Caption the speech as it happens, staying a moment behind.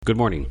Good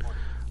morning.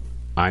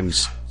 I'm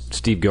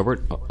Steve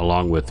Gilbert,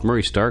 along with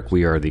Murray Stark.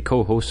 We are the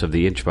co-hosts of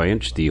the Inch by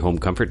Inch, the Home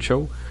Comfort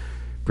Show,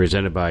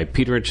 presented by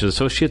Peter Inch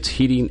Associates,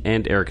 Heating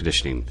and Air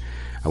Conditioning.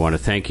 I want to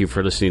thank you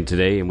for listening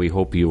today, and we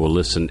hope you will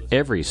listen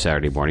every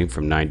Saturday morning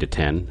from 9 to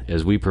 10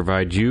 as we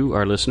provide you,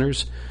 our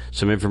listeners,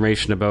 some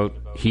information about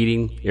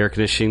heating, air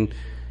conditioning,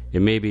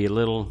 and maybe a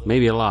little,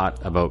 maybe a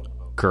lot about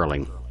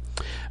curling.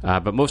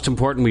 But most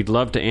important, we'd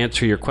love to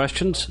answer your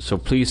questions, so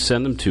please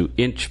send them to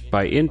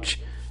inchbyinch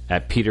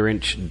at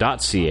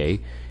peterinch.ca,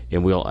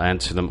 and we'll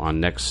answer them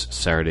on next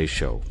Saturday's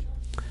show.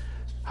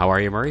 How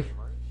are you, Murray?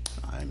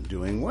 I'm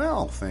doing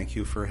well. Thank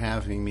you for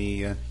having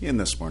me in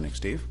this morning,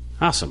 Steve.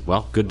 Awesome.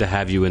 Well, good to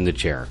have you in the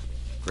chair.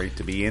 Great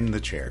to be in the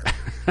chair.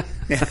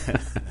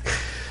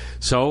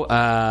 So,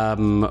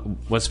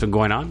 what's been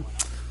going on?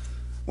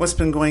 What's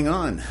been going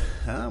on?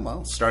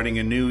 Well, starting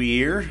a new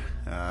year.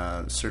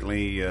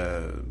 Certainly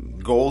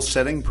goal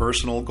setting,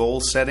 personal goal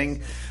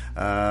setting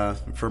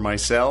for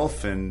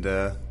myself, and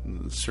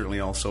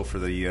certainly also for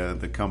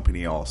the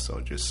company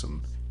also. Just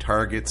some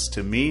targets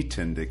to meet,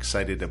 and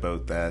excited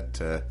about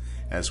that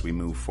as we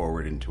move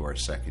forward into our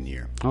second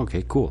year.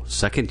 Okay, cool.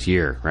 Second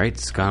year, right?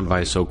 It's gone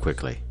by so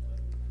quickly.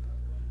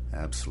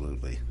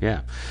 Absolutely.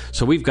 Yeah.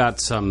 So we've got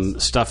some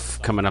stuff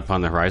coming up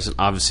on the horizon.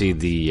 Obviously,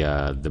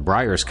 the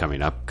Briar's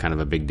coming up, kind of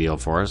a big deal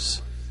for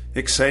us.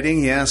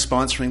 Exciting, yeah,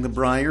 sponsoring the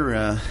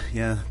Briar.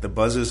 The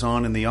buzz is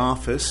on in the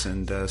office,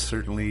 and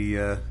certainly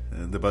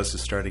the buzz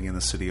is starting in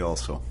the city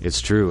also.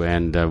 It's true,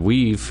 and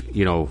we've,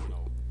 you're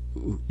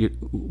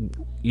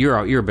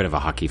a bit of a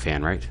hockey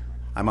fan, right?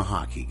 I'm a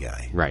hockey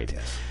guy. Right.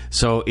 Yes.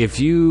 So if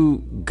you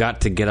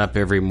got to get up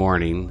every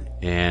morning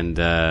and,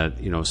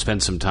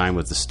 spend some time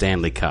with the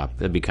Stanley Cup,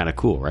 that'd be kind of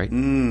cool, right?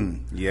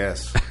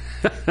 Yes.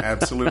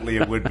 Absolutely,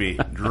 it would be.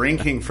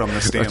 Drinking from the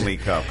Stanley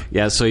Cup.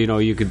 Yeah, so,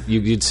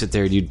 you'd sit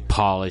there and you'd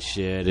polish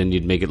it and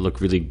you'd make it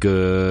look really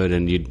good,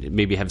 and you'd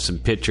maybe have some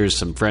pictures,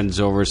 some friends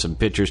over, some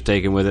pictures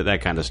taken with it,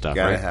 that kind of stuff,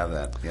 Gotta right? have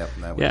that. Yep.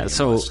 That would Yeah, be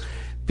so nice.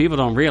 people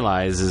don't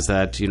realize is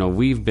that,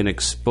 we've been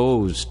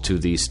exposed to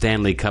the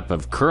Stanley Cup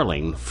of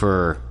curling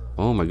for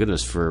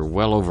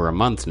well over a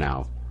month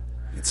now.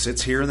 It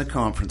sits here in the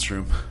conference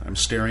room. I'm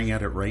staring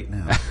at it right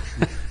now.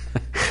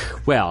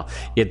 Well,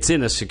 it's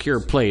in a secure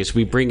place.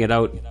 We bring it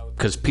out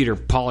because Peter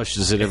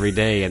polishes it every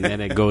day, and then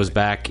it goes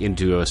back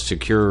into a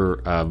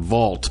secure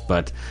vault.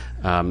 But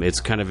it's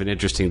kind of an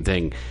interesting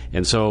thing.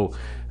 And so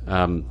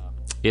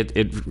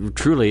it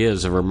truly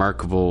is a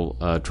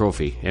remarkable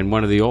trophy, and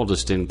one of the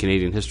oldest in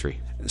Canadian history.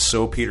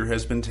 So Peter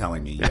has been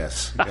telling me,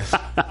 yes.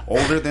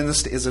 Older than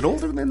is it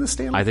older than the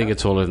Stanley Cup? I think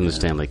it's older than the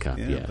Stanley Cup,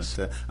 yes.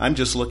 But, I'm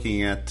just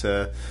looking at,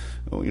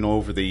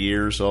 over the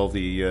years, all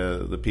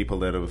the people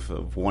that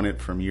have won it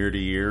from year to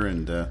year,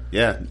 and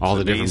all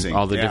the amazing.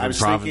 different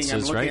provinces, I'm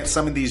looking right? at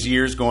some of these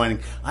years going,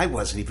 I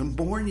wasn't even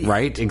born yet.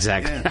 Right,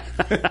 exactly.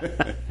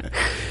 Yeah.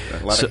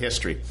 A lot of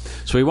history.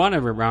 So we want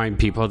to remind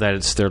people that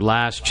it's their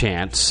last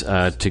chance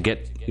to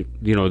get,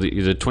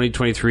 the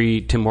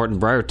 2023 Tim Horton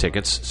Briar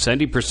tickets.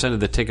 70% of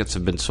the tickets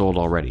have been sold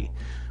already,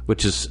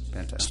 which is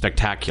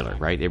spectacular,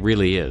 right? It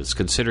really is,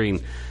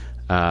 considering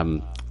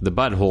the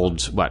Bud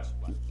holds,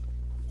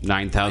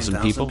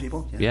 9,000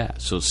 people? Yeah,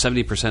 so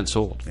 70%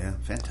 sold. Yeah,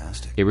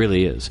 fantastic. It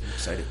really is. I'm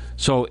excited.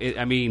 So,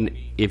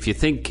 if you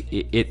think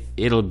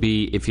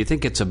if you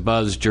think it's a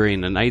buzz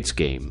during the night's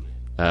game,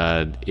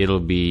 it'll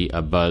be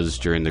a buzz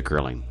during the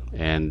curling.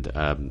 And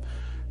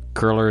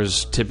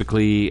curlers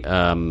typically,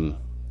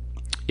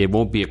 it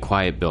won't be a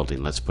quiet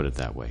building, let's put it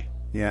that way.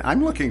 Yeah,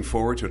 I'm looking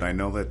forward to it. I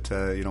know that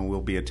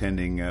we'll be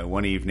attending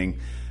one evening,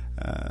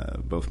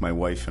 both my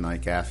wife and I,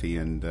 Kathy,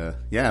 and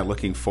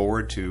looking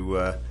forward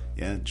to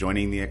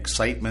joining the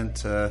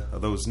excitement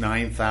of those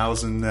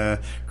 9,000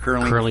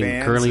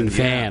 curling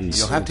fans.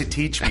 You'll have to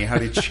teach me how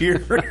to cheer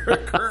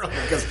curling,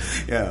 because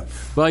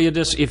Well, you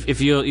just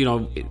if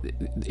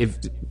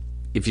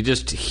you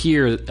just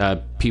hear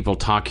people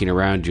talking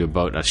around you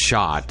about a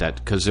shot,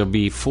 because there'll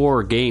be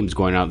 4 games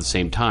going on at the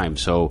same time,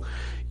 so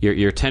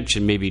your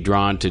attention may be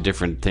drawn to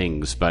different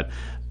things, but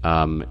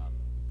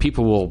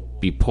people will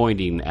be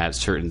pointing at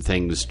certain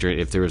things.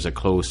 If there was a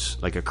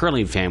close, like a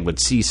curling fan would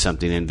see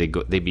something and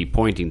they'd be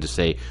pointing to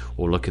say,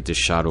 "Oh, look at this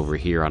shot over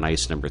here on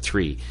ice number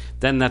 3."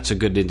 Then that's a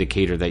good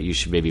indicator that you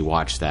should maybe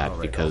watch that,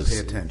 because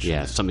I'll pay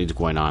attention. something's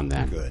going on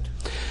then. Good.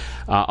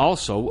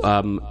 Also,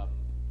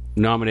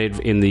 nominated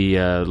in the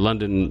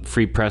London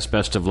Free Press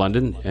Best of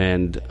London,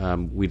 and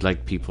we'd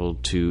like people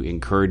to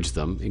encourage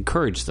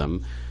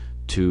them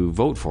to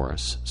vote for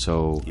us.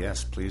 So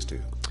Yes, please do.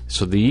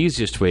 So the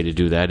easiest way to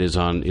do that is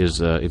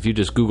if you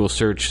just Google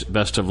search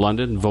Best of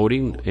London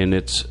voting, and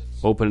it's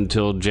open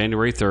until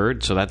January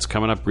 3rd, so that's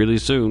coming up really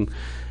soon.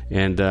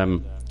 And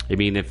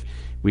if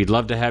we'd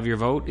love to have your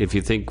vote, if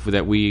you think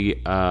that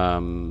we are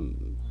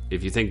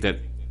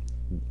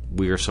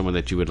someone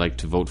that you would like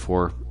to vote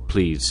for,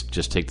 please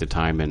just take the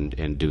time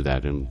and do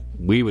that, and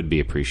we would be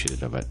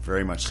appreciative of it.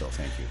 Very much so.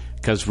 Thank you.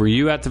 Because were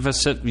you at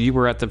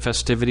the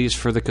festivities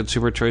for the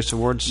Consumer Choice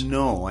Awards?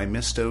 No, I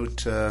missed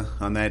out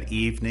on that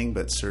evening,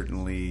 but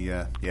certainly,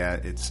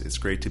 it's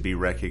great to be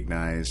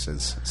recognized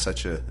as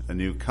such a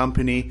new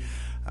company.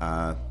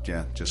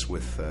 Just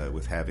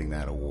with having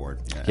that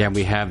award. Yeah,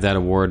 we have that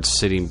award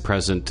sitting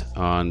present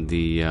on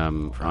the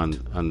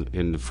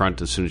in the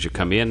front as soon as you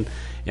come in,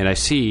 and I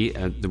see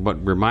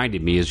what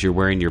reminded me is you're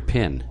wearing your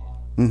pin.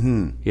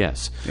 Mm-hmm.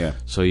 Yes. Yeah.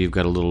 So you've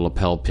got a little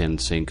lapel pin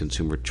saying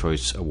Consumer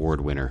Choice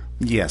Award winner.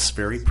 Yes,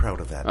 very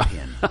proud of that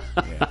pin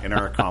and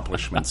our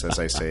accomplishments, as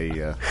I say,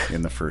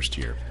 in the first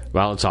year.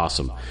 Well, it's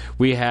awesome.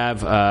 We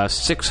have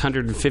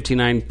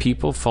 659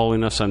 people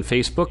following us on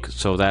Facebook,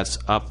 so that's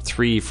up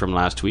 3 from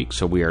last week.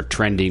 So we are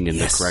trending in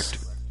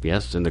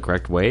the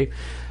correct way.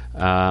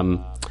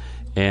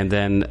 And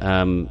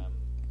then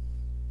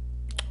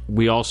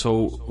we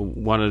also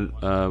want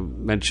to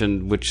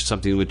mention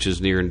something which is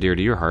near and dear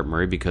to your heart,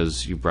 Murray,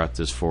 because you brought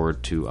this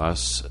forward to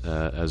us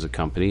as a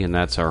company, and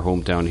that's our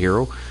Hometown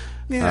Hero.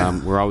 Yeah.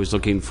 We're always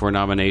looking for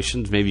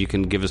nominations. Maybe you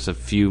can give us a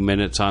few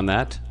minutes on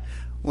that.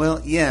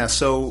 Well, yeah.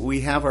 So we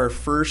have our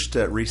first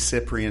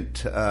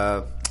recipient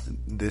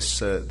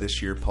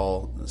this year,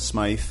 Paul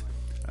Smythe,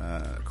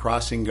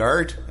 crossing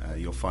guard.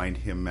 You'll find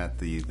him at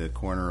the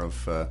corner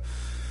of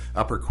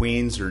Upper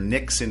Queens or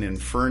Nixon in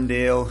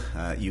Ferndale.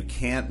 You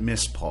can't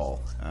miss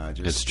Paul.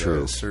 It's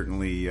true.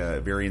 Certainly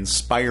very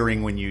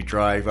inspiring when you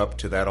drive up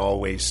to that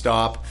all-way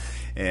stop.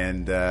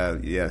 And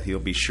he'll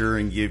be sure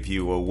and give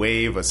you a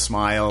wave, a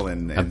smile,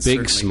 and a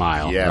big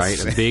smile, yes.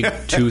 Right? A big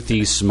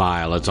toothy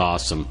smile. It's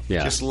awesome.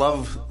 Yeah, just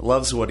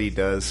loves what he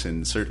does,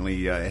 and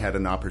certainly had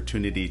an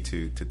opportunity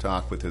to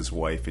talk with his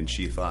wife, and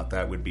she thought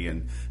that would be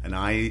an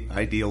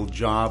ideal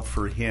job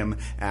for him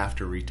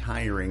after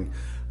retiring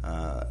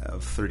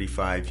of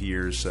 35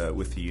 years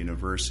with the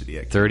university.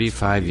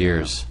 35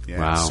 years. Yeah.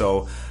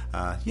 Wow.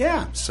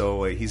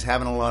 So he's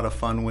having a lot of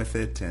fun with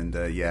it, and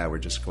we're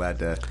just glad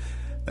that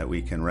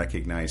we can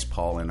recognize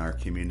Paul in our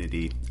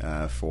community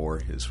for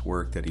his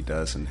work that he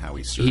does and how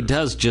he serves. He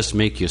does just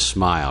make you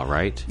smile,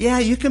 right? Yeah,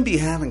 you can be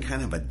having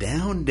kind of a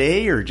down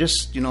day or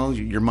just,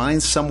 your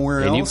mind's somewhere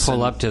else. And you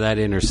pull up to that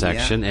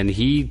intersection and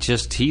he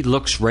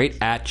looks right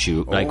at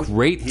you,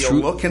 he'll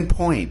look and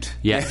point.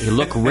 Yeah, he'll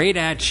look right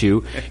at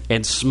you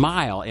and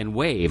smile and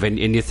wave, and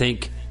you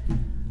think,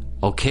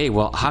 okay,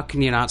 well, how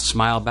can you not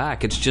smile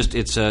back?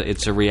 It's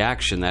a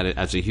reaction that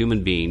as a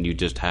human being you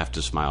just have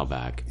to smile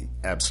back.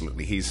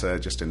 Absolutely. He's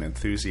just an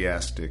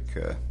enthusiastic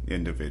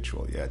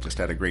individual. Yeah, just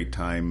had a great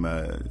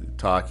time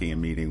talking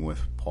and meeting with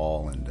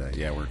Paul, and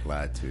we're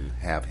glad to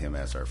have him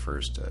as our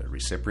first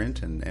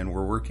recipient, and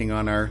we're working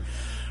on our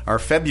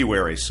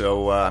February,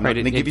 so I'm not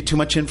going to give you too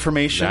much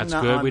information. That's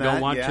good. We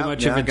don't want too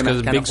much of it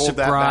because a big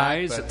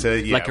surprise,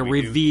 like a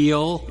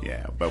reveal.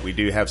 But we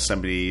do have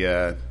somebody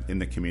in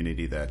the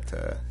community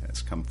that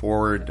has come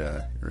forward,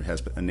 or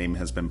a name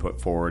has been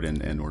put forward,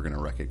 and we're going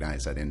to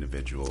recognize that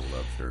individual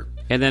of their.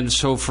 And then,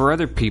 so for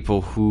other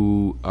people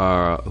who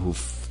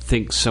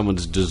think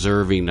someone's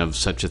deserving of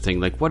such a thing,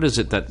 like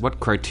what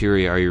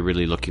criteria are you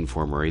really looking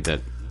for, Murray?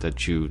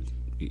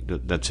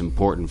 That's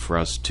important for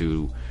us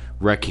to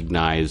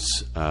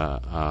recognize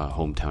a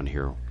hometown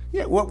hero.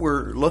 Yeah, what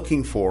we're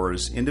looking for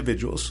is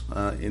individuals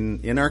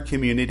in our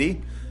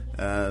community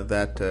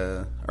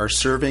that are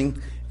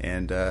serving,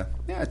 and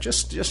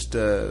just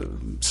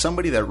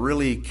somebody that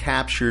really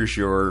captures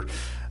your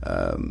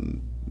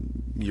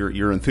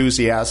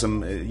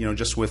enthusiasm,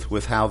 just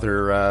with how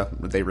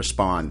they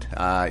respond.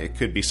 It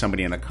could be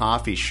somebody in a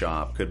coffee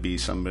shop, could be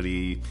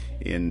somebody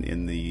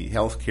in the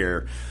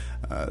healthcare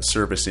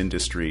service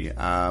industry,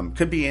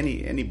 could be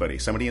anybody,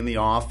 somebody in the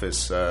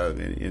office,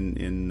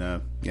 within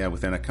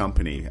a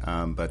company.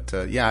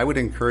 I would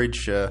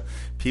encourage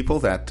people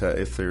that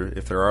if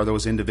there are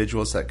those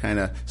individuals that kind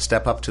of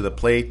step up to the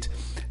plate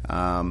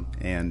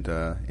and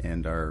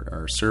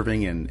are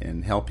serving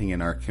and helping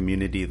in our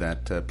community,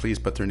 that please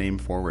put their name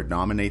forward,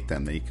 nominate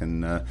them.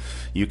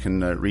 You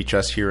can reach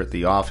us here at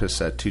the office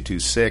at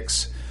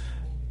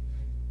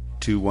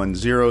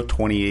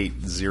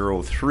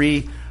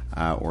 226-210-2803.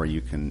 Or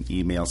you can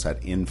email us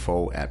at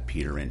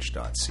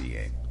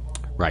info@peterinch.ca.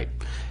 Right.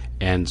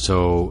 And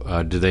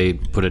so, do they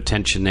put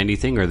attention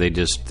anything, or an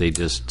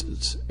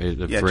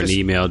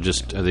email? Are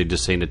they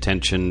just saying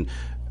attention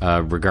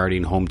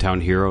regarding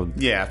Hometown Hero?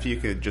 Yeah, if you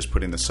could just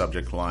put in the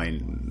subject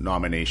line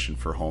 "nomination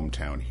for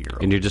Hometown Hero,"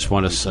 and you just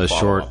want a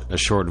short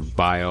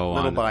bio,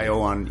 on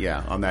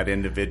that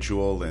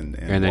individual, and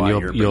then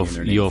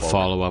you'll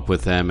follow up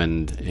with them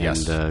and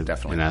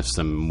definitely, and ask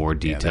them more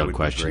detailed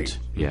questions.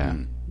 Yeah.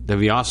 Mm-hmm. That'd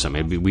be awesome.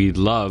 We'd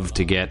love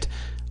to get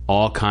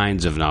all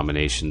kinds of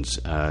nominations,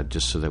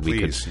 just so that we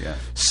could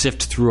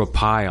sift through a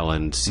pile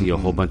and see a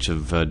whole bunch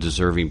of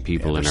deserving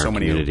people in our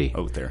community.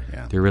 Many out there.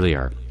 Yeah. There really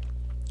are.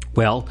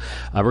 Well,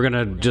 we're going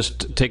to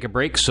just take a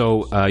break.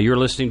 So you're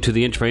listening to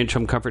the Inch by Inch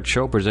Home Comfort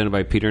Show presented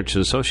by Peter Inch &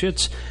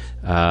 Associates,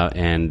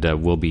 and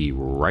we'll be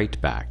right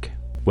back.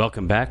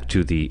 Welcome back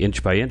to the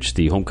Inch by Inch,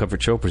 the Home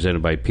Comfort Show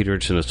presented by Peter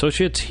Inch &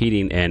 Associates,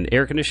 Heating and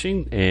Air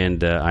Conditioning.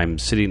 And I'm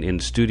sitting in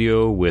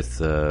studio with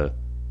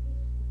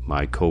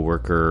my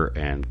co-worker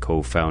and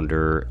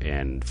co-founder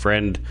and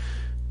friend,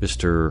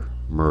 Mr.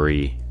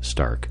 Murray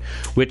Stark,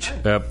 which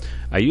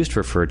I used to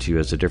refer to you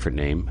as a different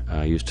name.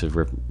 I used to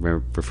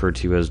refer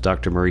to you as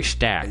Dr. Murray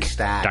Stack.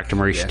 Dr.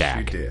 Murray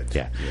Stack. You did.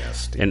 Yeah.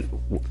 Yes, Steve. And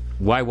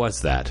why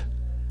was that?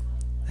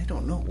 I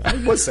don't know. Why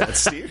was that,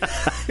 Steve?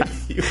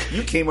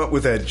 you came up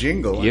with that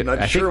jingle. I'm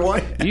not sure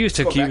why. You used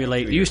to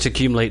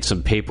accumulate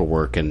some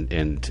paperwork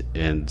and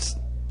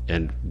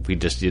we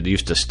just it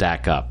used to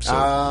stack up.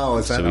 So,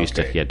 is that so we used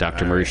to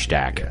Dr. Murray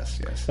Stack. Yes.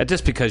 And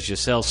just because you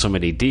sell so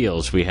many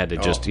deals, we had to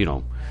just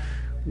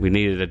we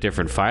needed a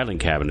different filing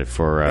cabinet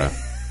for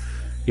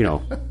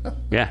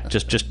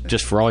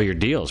just for all your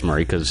deals,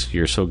 Murray, because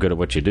you're so good at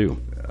what you do.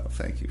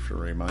 Thank you for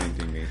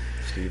reminding me,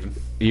 Stephen.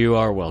 You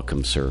are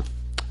welcome, sir.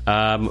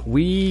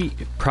 We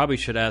probably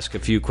should ask a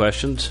few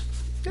questions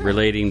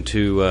relating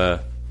to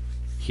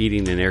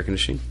heating and air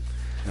conditioning.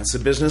 That's the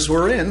business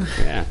we're in.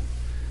 Yeah.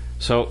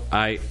 So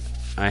I'll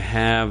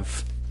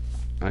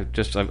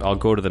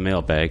go to the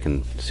mailbag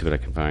and see what I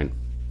can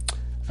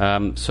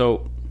find.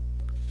 So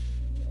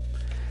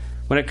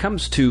when it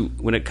comes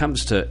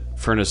to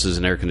furnaces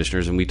and air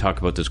conditioners, and we talk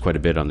about this quite a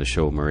bit on the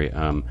show, Murray,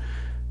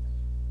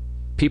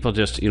 people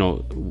just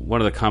one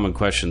of the common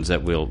questions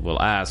that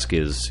we'll ask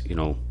is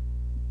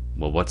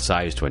well, what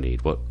size do I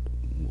need? What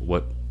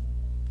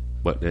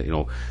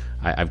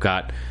I've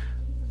got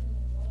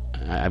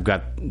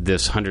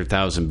this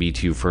 100,000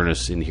 BTU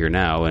furnace in here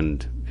now,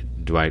 and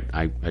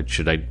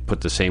should I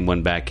put the same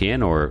one back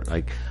in, or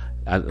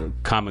a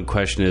common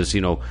question is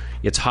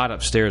it's hot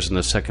upstairs on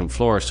the second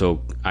floor,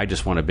 so I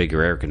just want a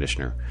bigger air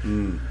conditioner.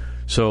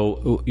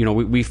 So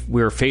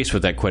we're faced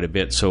with that quite a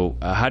bit. So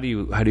how do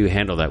you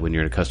handle that when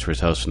you're in a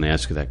customer's house and they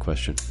ask you that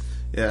question?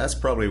 Yeah, that's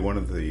probably one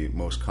of the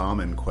most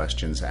common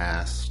questions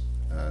asked,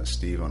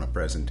 Steve, on a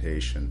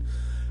presentation.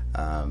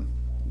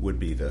 Would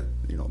be the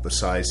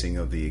sizing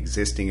of the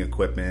existing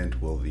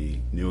equipment. Will the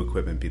new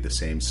equipment be the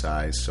same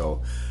size?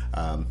 So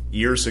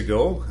years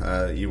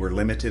ago, you were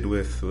limited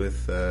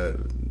with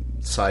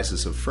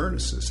sizes of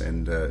furnaces,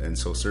 and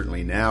so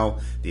certainly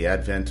now the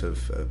advent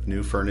of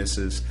new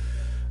furnaces.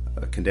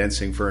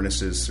 Condensing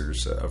furnaces,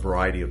 there's a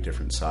variety of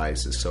different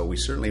sizes. So we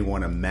certainly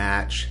want to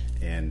match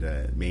and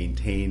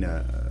maintain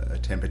a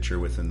temperature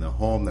within the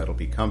home that'll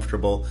be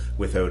comfortable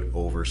without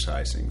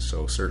oversizing.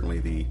 So certainly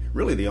the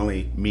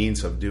only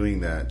means of doing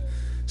that,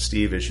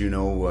 Steve, as you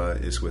know,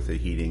 is with a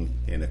heating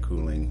and a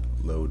cooling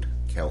load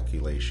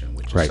calculation,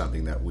 which is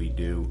something that we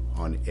do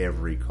on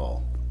every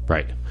call.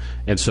 Right.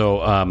 And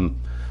so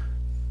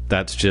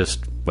that's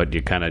just what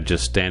you kind of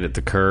just stand at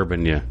the curb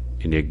and you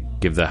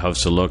give the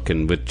house a look,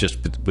 and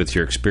with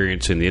your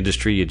experience in the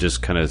industry, you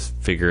just kind of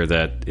figure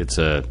that it's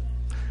a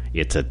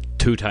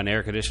 2-ton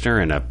air conditioner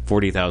and a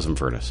 40,000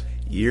 furnace.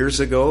 Years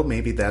ago,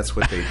 maybe that's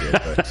what they did,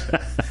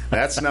 but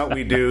that's not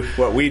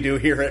what we do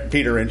here at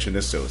Peter Inch &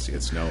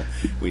 Associates. No,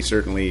 we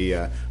certainly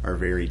are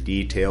very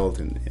detailed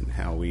in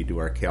how we do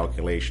our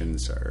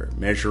calculations, our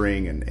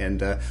measuring,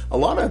 and a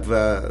lot of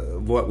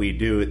what we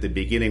do at the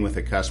beginning with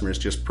the customer is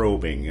just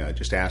probing,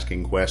 just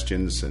asking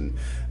questions and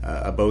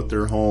about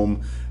their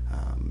home,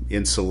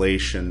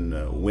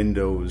 insulation,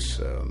 windows,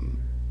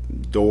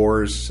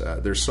 doors.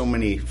 There's so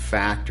many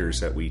factors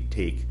that we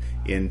take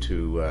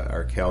into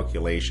our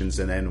calculations,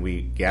 and then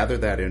we gather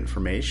that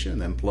information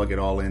and then plug it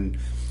all in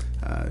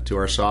to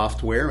our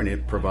software, and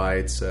it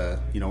provides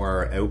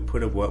our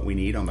output of what we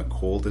need on the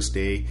coldest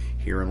day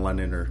here in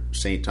London or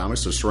St.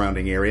 Thomas, the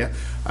surrounding area,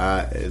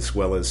 as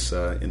well as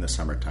in the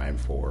summertime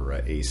for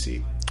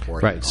AC.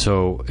 Right.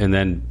 So, and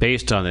then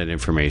based on that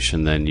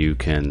information, then you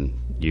can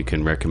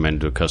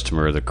recommend to a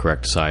customer the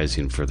correct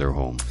sizing for their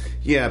home.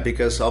 Yeah,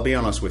 because I'll be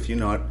honest with you,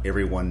 not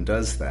everyone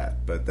does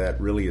that, but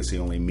that really is the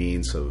only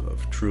means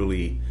of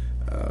truly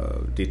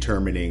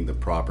determining the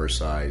proper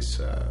size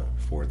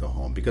for the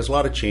home. Because a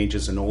lot of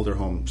changes in older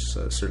homes,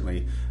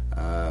 certainly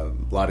a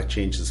lot of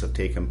changes have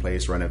taken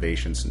place,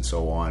 renovations and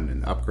so on,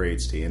 and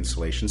upgrades to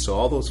insulation. So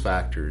all those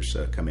factors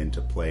come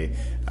into play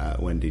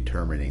when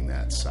determining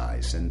that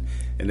size. And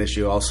as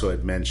you also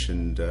had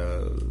mentioned,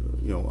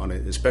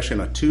 especially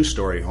on a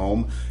 2-story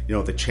home,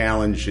 the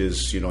challenge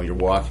is, you're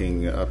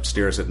walking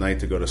upstairs at night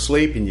to go to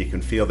sleep, and you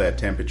can feel that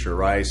temperature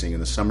rising in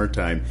the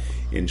summertime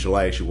in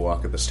July as you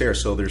walk up the stairs.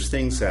 So there's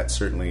things that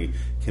certainly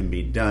can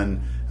be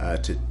done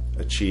to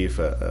achieve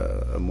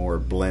a more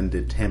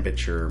blended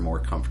temperature, more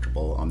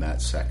comfortable on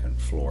that second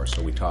floor.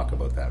 So we talk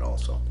about that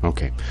also.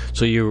 Okay.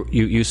 So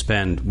you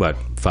spend,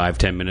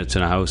 5-10 minutes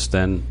in a house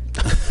then?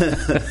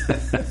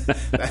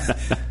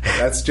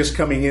 That's just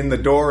coming in the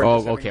door.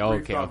 And okay.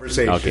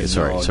 Conversation. Okay,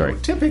 sorry. No.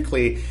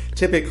 Typically,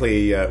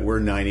 we're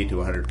 90 to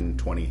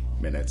 120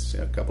 minutes,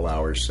 a couple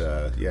hours.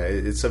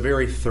 It's a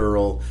very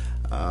thorough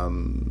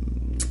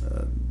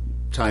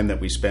time that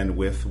we spend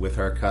with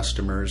our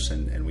customers,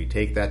 and we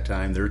take that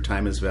time. Their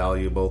time is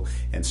valuable,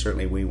 and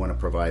certainly we want to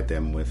provide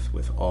them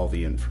with all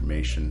the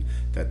information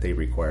that they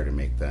require to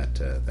make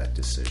that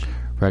decision.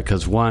 Right,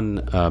 because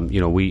one,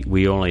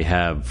 we only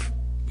have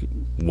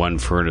one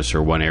furnace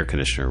or one air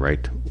conditioner,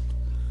 right?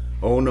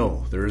 Oh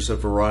no, there's a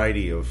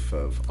variety of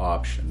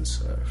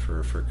options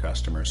for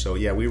customers. So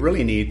yeah, we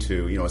really need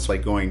to, it's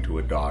like going to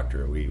a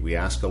doctor. We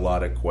ask a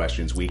lot of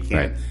questions. We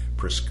can't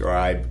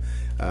prescribe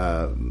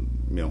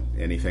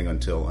anything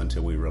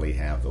until we really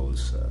have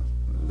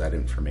that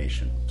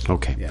information.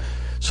 Okay. Yeah.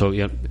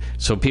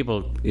 So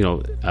people,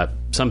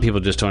 some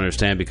people just don't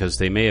understand because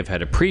they may have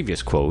had a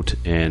previous quote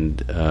and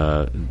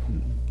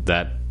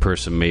that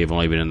person may have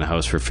only been in the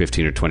house for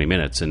 15 or 20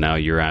 minutes, and now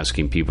you're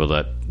asking people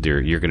that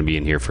you're going to be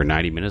in here for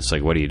 90 minutes.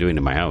 Like, what are you doing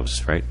to my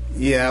house, right?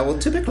 Yeah, well,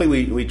 typically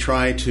we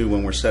try to,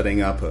 when we're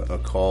setting up a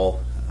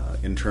call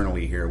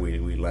internally here,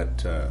 we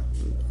let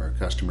our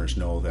customers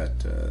know that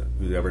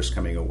whoever's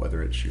coming,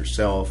 whether it's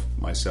yourself,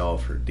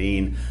 myself, or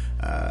Dean,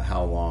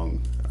 how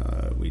long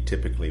we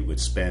typically would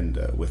spend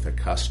with a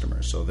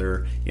customer. So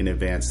they're in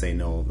advance, they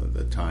know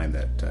the time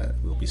that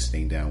we'll be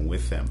sitting down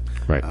with them.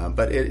 Right.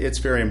 But it's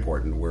very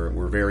important.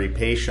 We're very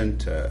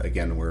patient.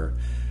 Again, we're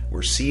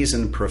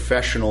seasoned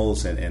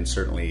professionals, and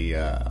certainly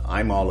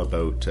I'm all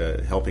about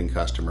helping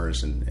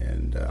customers,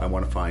 and I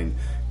want to find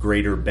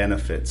greater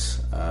benefits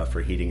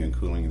for heating and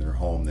cooling their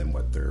home than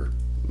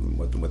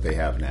what they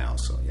have now.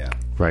 So yeah.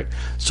 Right.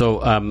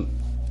 So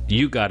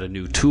you got a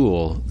new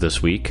tool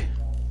this week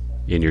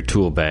in your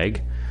tool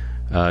bag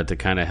to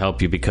kind of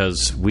help you,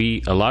 because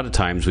a lot of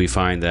times we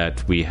find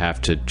that we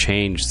have to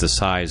change the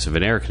size of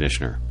an air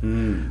conditioner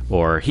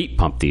or heat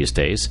pump these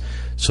days.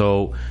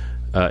 So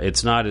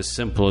it's not as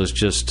simple as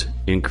just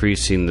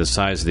increasing the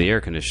size of the air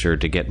conditioner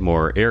to get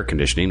more air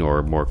conditioning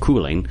or more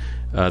cooling.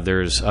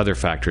 There's other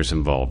factors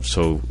involved.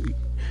 So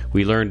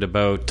you learned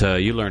about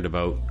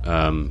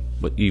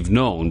what you've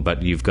known,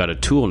 but you've got a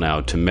tool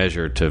now to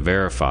measure, to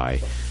verify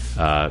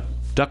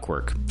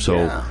ductwork.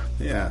 So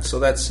so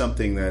that's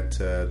something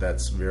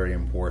that's very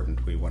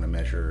important. We want to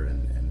measure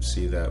and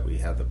see that we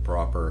have the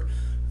proper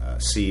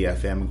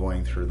CFM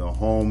going through the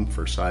home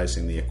for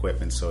sizing the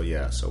equipment. So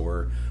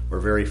we're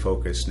very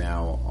focused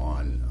now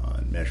on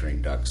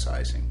measuring duct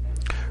sizing.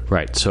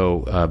 Right.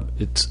 So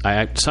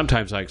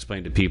sometimes I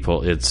explain to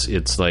people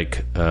it's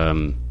like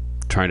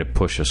trying to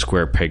push a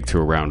square peg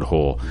through a round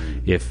hole.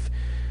 If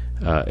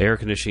air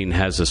conditioning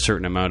has a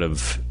certain amount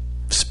of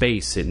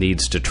space it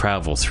needs to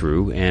travel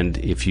through, and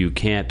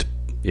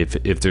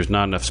if there's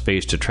not enough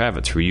space to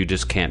travel through, you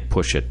just can't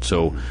push it.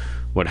 So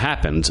what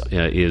happens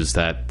is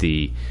that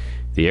the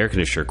air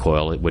conditioner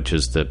coil, which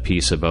is the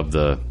piece above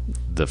the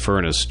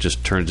furnace,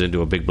 just turns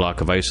into a big block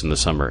of ice in the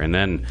summer, and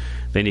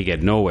then you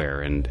get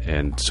nowhere,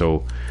 and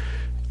so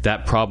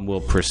that problem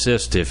will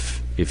persist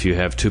if you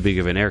have too big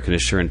of an air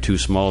conditioner and too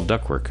small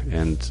ductwork,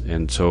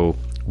 and so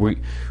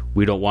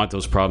we don't want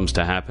those problems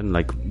to happen.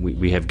 Like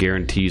we have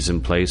guarantees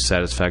in place,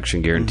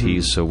 satisfaction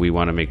guarantees, so we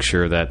want to make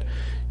sure that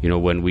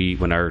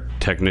when our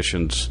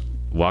technicians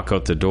walk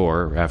out the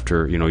door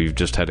after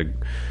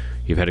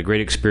you've had a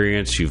great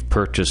experience, you've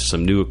purchased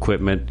some new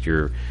equipment,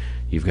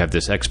 you've got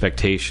this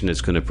expectation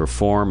it's going to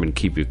perform and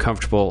keep you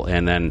comfortable,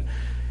 and then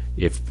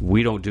if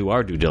we don't do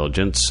our due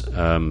diligence,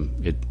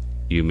 it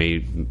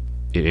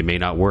may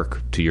not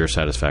work to your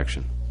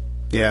satisfaction.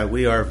 Yeah,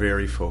 we are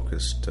very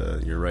focused.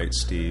 You're right,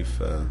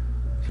 Steve,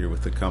 here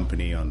with the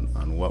company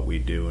on what we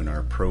do and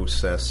our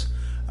process,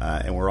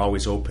 and we're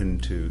always open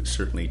to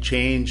certainly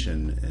change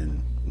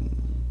and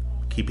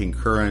keeping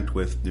current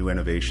with new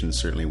innovations,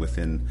 certainly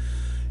within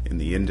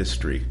the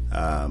industry.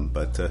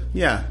 But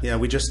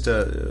we just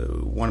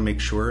want to make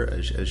sure,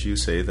 as you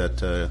say,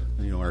 that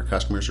our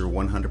customers are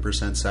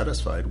 100%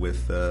 satisfied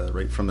with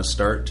right from the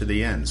start to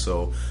the end.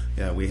 So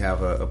we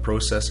have a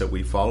process that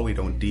we follow. We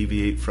don't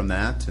deviate from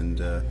that,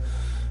 and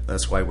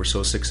that's why we're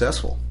so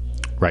successful.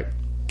 Right.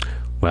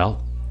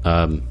 Well,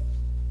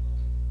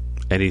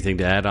 anything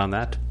to add on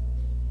that?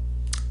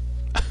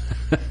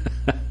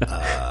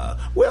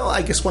 Well,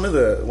 I guess one of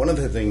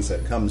the things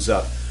that comes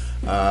up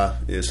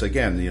is,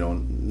 again,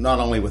 not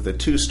only with a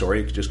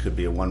two-story, it just could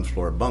be a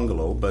one-floor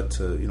bungalow, but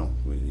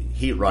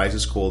heat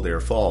rises, cold air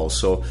falls.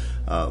 So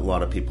a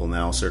lot of people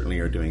now certainly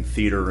are doing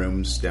theater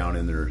rooms down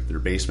in their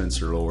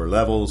basements or lower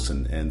levels,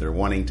 and they're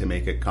wanting to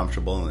make it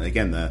comfortable. And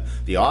again,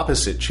 the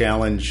opposite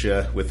challenge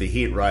with the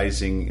heat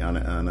rising on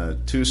a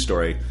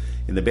two-story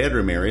in the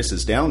bedroom areas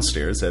is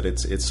downstairs, that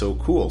it's so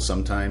cool.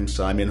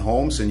 Sometimes I'm in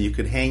homes and you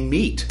could hang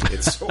meat.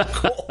 It's so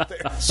cold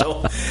there.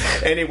 So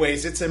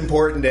anyways, it's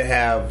important to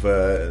have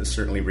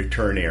certainly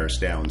return airs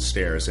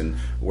downstairs, and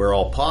where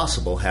all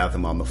possible have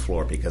them on the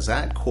floor, because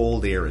that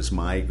cold air is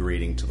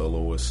migrating to the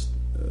lowest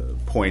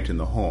point in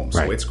the home.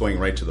 So it's going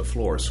right to the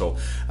floor. So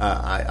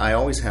I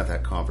always have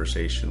that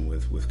conversation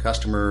with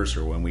customers,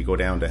 or when we go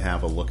down to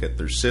have a look at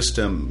their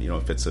system,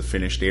 if it's a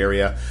finished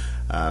area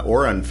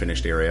or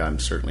unfinished area, I'm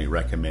certainly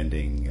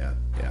recommending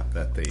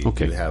that they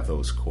do have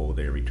those cold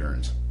air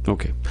returns.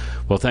 Okay.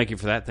 Well, thank you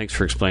for that. Thanks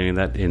for explaining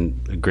that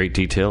in great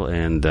detail.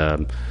 And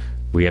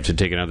we have to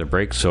take another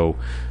break. So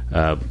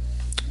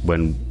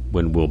when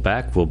we're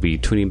back, we'll be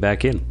tuning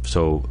back in.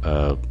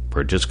 So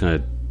we're just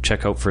going to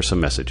check out for some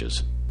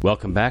messages.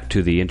 Welcome back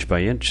to the Inch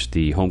by Inch,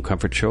 the Home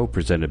Comfort Show,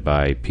 presented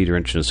by Peter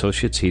Inch &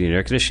 Associates Heating and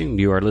Air Conditioning.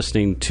 You are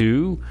listening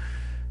to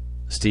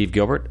Steve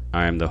Gilbert.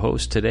 I'm the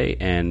host today,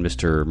 and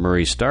Mr.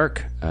 Murray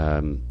Stark.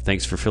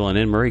 Thanks for filling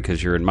in, Murray,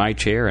 because you're in my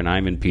chair and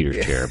I'm in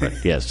Peter's chair.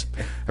 But yes,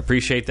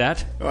 appreciate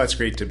that. Oh, it's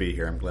great to be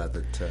here. I'm glad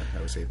that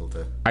I was able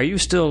to. Are you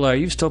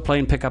still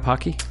playing pickup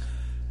hockey?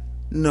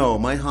 No,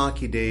 my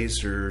hockey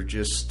days are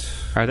just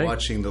they?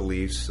 watching the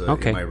Leafs in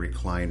my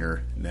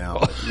recliner now.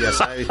 Oh. But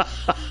yes, I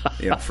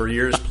for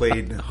years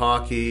played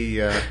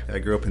hockey. I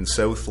grew up in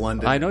South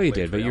London. I know you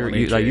did, but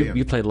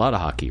you played a lot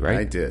of hockey, right?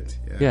 I did.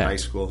 Yeah. High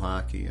school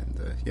hockey, and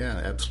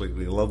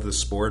absolutely love the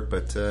sport.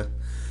 But as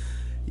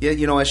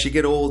you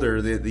get older,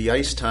 the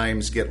ice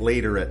times get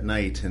later at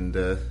night,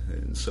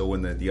 and so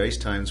when the ice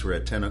times were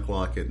at 10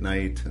 o'clock at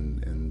night,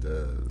 and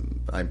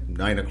I'm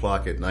 9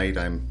 o'clock at night,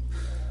 I'm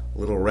a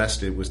little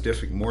rested. It was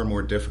more and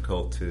more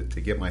difficult to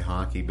get my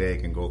hockey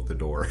bag and go out the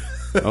door.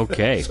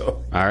 Okay.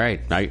 So, all right.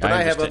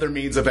 I have other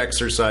means of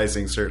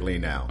exercising certainly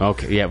now.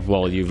 Okay. Yeah.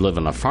 Well, you live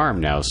on a farm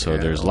now, so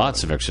there's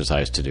lots of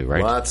exercise to do,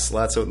 right? Lots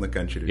out in the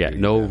country to do.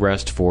 No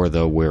rest for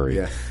the weary.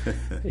 Yeah.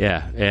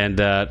 Yeah.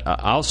 And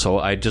also,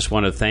 I just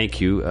want to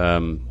thank you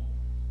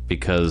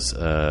because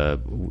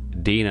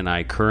Dean and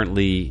I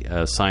currently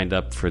signed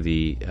up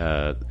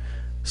the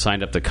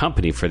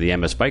company for the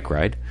MS Bike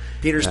Ride.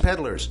 Peter's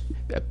Peddlers.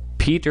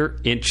 Peter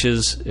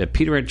Inch's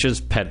Peter. What is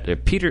it?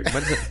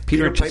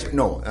 Peter Inch's.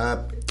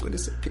 What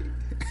is it?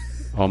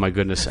 Oh my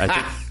goodness! I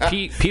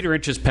think Peter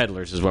Inch's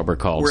Peddlers is what we're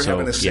called. We're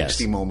having a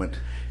 60 moment.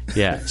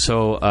 Yeah.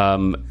 So,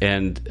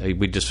 and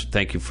we just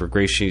thank you for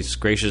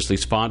graciously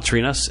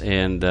sponsoring us,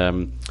 and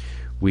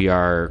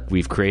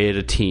we've created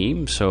a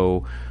team.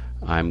 So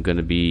I'm going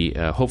to be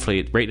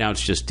hopefully right now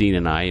it's just Dean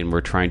and I, and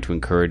we're trying to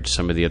encourage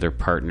some of the other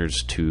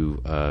partners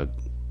to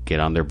get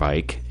on their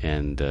bike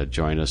and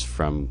join us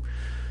from.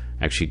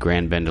 Actually,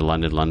 Grand Bend to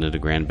London, London to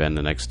Grand Bend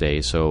the next day.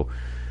 So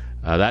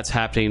that's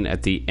happening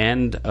at the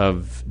end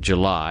of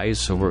July.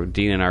 So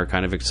Dean and I are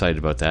kind of excited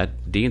about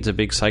that. Dean's a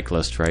big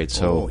cyclist, right?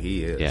 So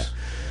he is. Yeah.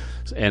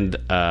 And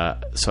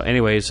so,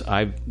 anyways,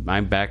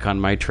 I'm back on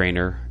my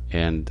trainer,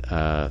 and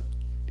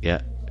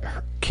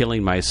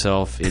killing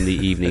myself in the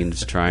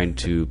evenings trying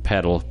to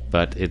pedal.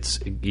 But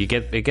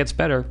it gets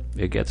better.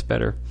 It gets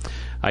better.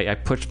 I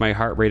pushed my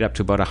heart rate up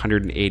to about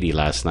 180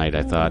 last night.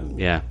 I thought,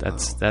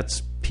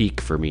 that's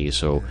peak for me.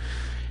 So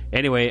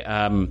anyway,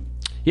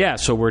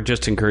 so we're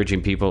just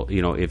encouraging people,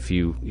 if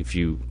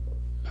you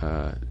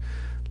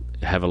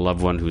have a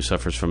loved one who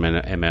suffers from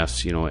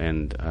MS,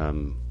 and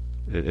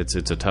it's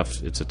a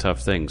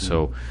tough thing.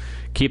 So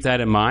keep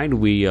that in mind.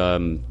 We are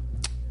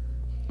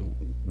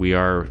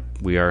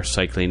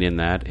cycling in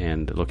that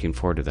and looking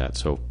forward to that.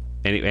 So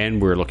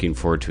and we're looking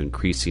forward to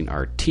increasing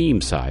our team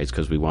size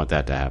because we want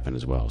that to happen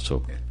as well.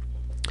 So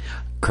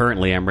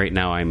currently I'm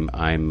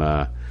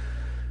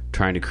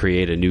trying to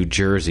create a new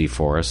jersey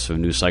for us, a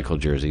new cycle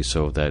jersey,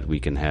 so that we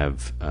can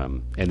have,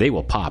 and they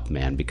will pop,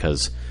 man,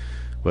 because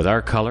with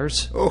our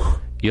colors,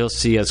 you'll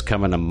see us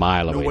coming a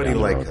mile away. Nobody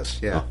like us,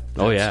 yeah.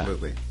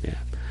 Absolutely. Yeah.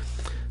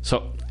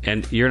 So,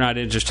 and you're not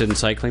interested in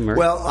cycling, Murray?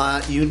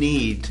 Well, you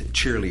need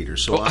cheerleaders,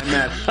 so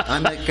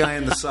I'm that guy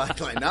on the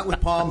sideline, not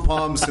with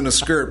pom-poms and a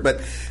skirt,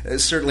 but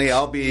certainly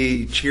I'll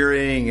be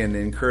cheering and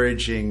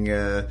encouraging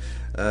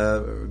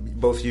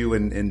both you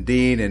and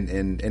Dean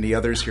and any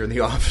others here in the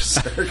office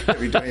that are going to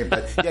be doing it.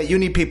 But you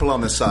need people on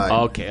the side.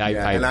 Okay,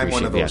 I and I'm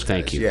one of those.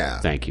 Thank you. Yeah,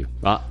 thank you.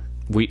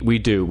 We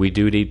do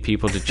need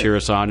people to cheer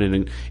us on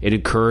and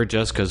encourage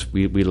us because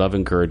we love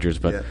encouragers.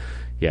 But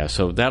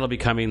so that'll be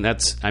coming.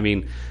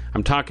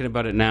 I'm talking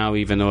about it now,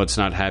 even though it's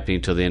not happening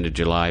until the end of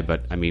July.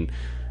 But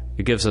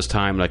it gives us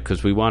time,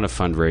 because we want to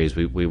fundraise,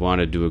 we want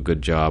to do a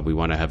good job, we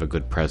want to have a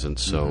good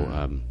presence.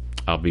 So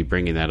I'll be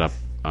bringing that up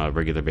on a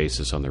regular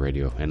basis on the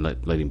radio and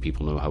letting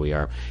people know how we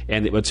are.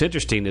 And what's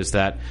interesting is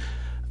that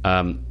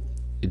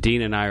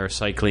Dean and I are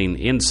cycling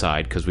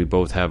inside because we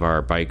both have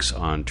our bikes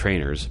on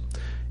trainers,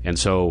 and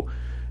so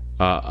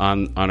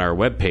on our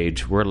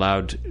webpage we're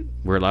allowed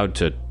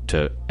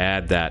to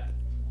add that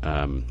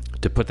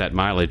to put that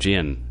mileage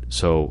in.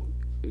 So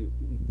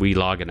we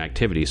log an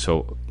activity.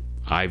 So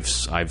I've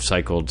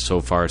cycled so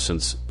far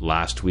since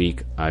last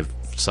week. I've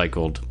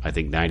cycled I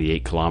think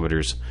 98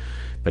 kilometers.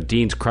 But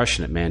Dean's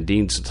crushing it, man.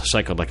 Dean's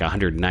cycled like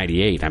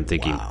 198. I'm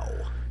thinking, wow.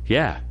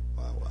 Yeah.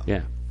 Wow.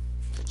 Yeah.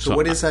 So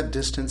what is that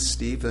distance,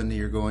 Steve, and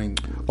you're going?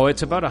 Oh,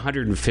 it's about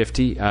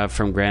 150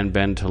 from Grand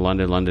Bend to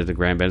London, London to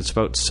Grand Bend. It's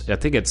about, I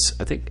think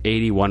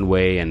 80 one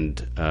way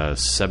and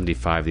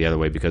 75 the other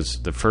way,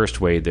 because the first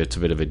way there's a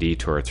bit of a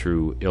detour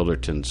through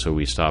Ilderton, so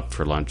we stopped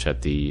for lunch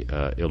at the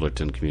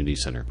Ilderton Community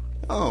Center.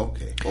 Oh,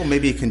 okay. Well,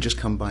 maybe you can just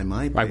come by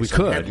my place. Right, we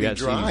could.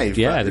 Drive.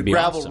 It'd be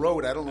gravel awesome.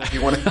 road. I don't know if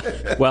you want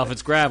to. Well, if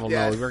it's gravel,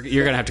 no,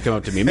 you're going to have to come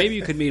up to me. Maybe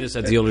you could meet us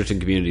at the Ilderton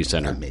Community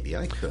Center. Maybe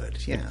I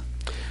could. Yeah.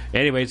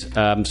 Anyways,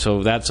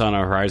 so that's on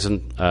our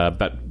horizon.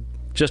 But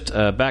just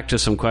back to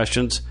some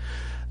questions.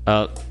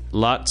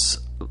 Lots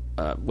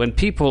when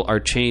people are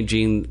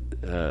changing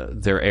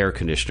their air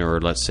conditioner,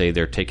 or let's say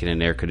they're taking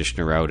an air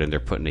conditioner out and they're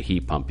putting a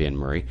heat pump in,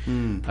 Murray,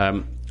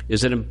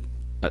 is it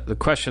the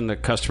question the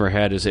customer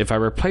had is, if I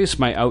replace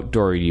my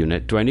outdoor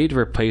unit, do I need to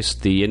replace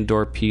the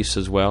indoor piece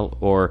as well?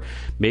 Or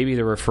maybe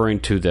they're referring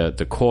to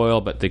the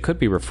coil, but they could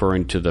be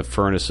referring to the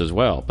furnace as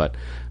well. But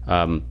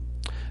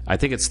I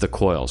think it's the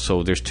coil.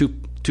 So there's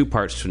two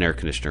parts to an air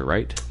conditioner,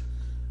 right?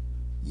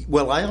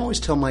 Well, I always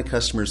tell my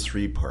customers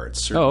 3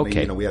 parts. Certainly,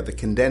 okay. We have the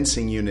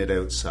condensing unit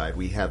outside,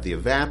 we have the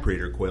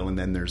evaporator coil, and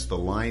then there's the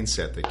line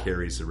set that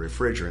carries the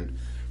refrigerant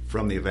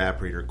from the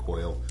evaporator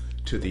coil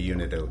to the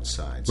unit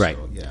outside. Right.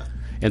 So, yeah.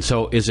 And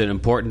so is it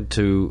important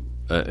to,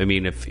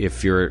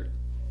 if you're,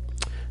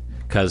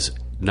 because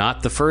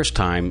not the first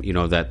time,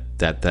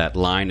 that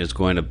line is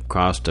going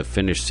across a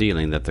finished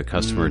ceiling that the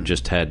customer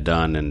just had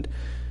done,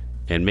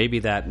 and maybe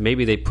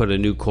they put a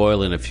new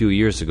coil in a few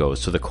years ago.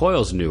 So the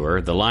coil's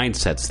newer, the line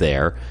set's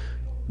there.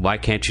 Why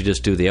can't you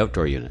just do the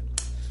outdoor unit?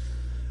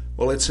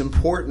 Well, it's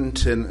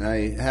important, and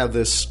I have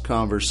this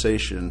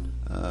conversation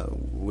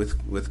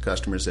with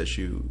customers, as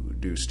you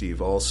do,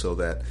 Steve, also,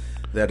 that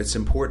it's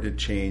important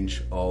to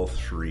change all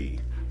 3.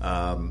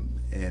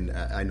 And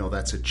I know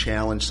that's a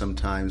challenge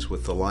sometimes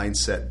with the line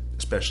set,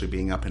 especially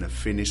being up in a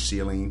finished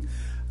ceiling.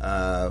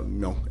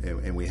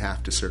 And we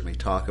have to certainly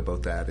talk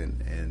about that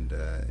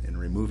and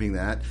removing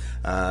that.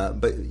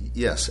 But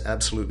yes,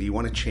 absolutely, you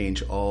want to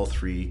change all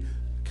 3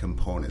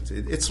 components.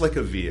 It's like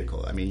a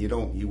vehicle. I mean,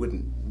 you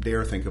wouldn't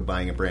dare think of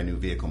buying a brand new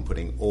vehicle and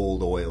putting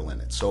old oil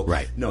in it. So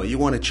right. No, you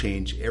want to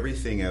change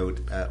everything out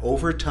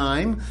over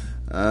time.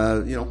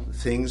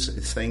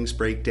 Things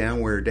break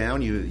down, wear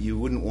down. You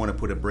wouldn't want to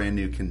put a brand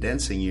new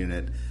condensing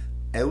unit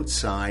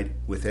outside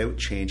without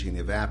changing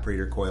the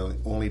evaporator coil,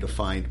 only to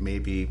find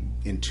maybe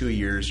in 2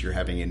 years you're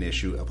having an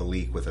issue of a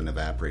leak with an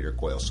evaporator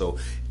coil. So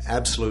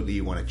absolutely,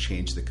 you want to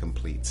change the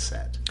complete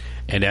set.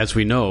 And as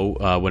we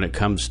know, when it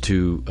comes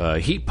to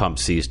heat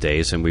pumps these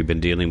days, and we've been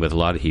dealing with a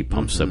lot of heat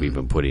pumps that we've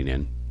been putting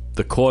in,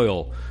 the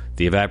coil,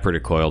 the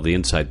evaporator coil, the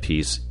inside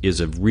piece,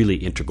 is a really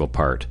integral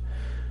part.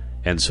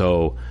 And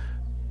so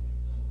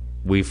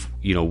we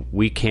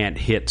can't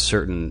hit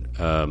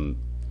certain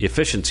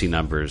efficiency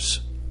numbers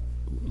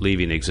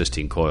leaving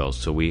existing coils,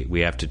 so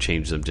we have to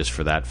change them just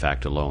for that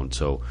fact alone.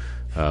 So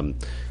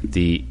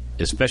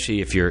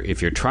especially if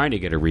you're trying to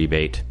get a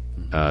rebate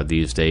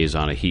these days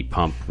on a heat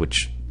pump,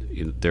 which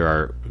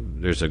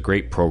there's a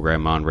great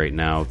program on right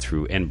now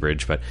through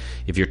Enbridge, but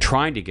if you're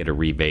trying to get a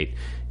rebate,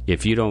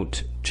 if you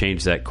don't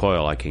change that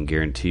coil, I can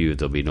guarantee you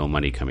there'll be no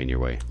money coming your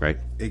way, right?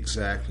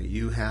 Exactly.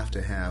 You have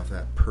to have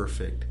that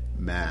perfect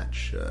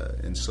match,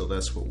 and so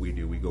that's what we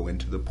do. We go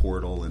into the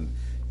portal and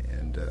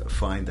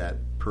find that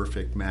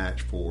perfect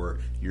match for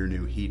your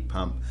new heat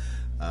pump,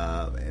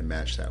 and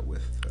match that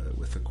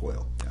with the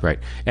coil. Yeah. Right,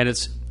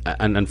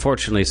 and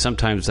unfortunately,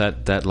 sometimes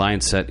that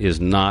line set is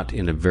not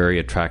in a very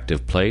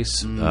attractive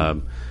place.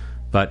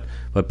 But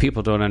what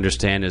people don't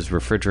understand is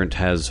refrigerant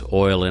has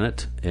oil in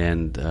it,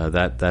 and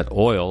that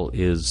oil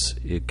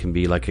it can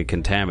be like a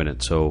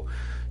contaminant. So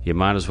you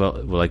might as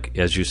well, like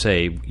as you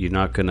say, you're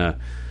not going to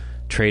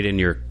trade in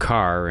your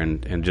car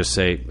and just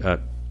say,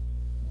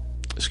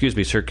 "Excuse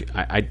me, sir,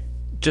 I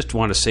just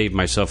want to save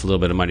myself a little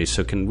bit of money.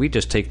 So can we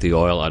just take the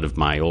oil out of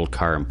my old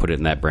car and put it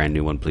in that brand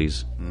new one,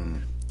 please?"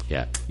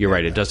 Yeah, you're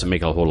right. It doesn't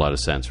make a whole lot of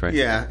sense, right?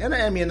 Yeah, and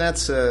I mean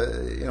that's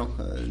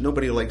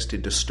nobody likes to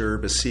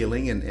disturb a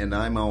ceiling, and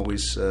I'm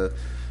always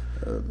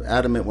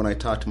adamant when I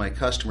talk to my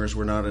customers.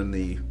 We're not in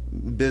the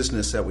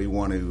business that we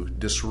want to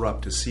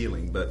disrupt a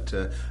ceiling, but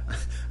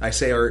I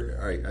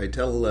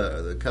tell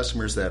the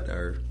customers that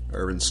our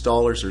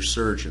installers are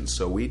surgeons,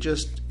 so we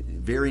just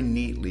very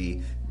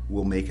neatly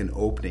will make an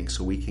opening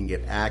so we can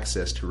get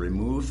access to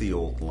remove the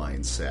old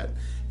line set,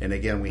 and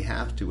again we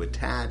have to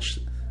attach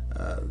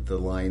the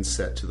line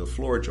set to the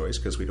floor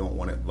joist because we don't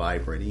want it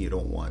vibrating. You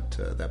don't want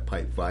that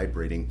pipe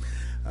vibrating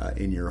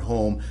in your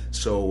home.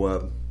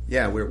 So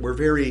we're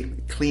very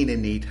clean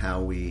and neat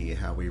how we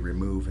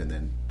remove and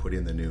then put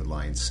in the new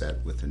line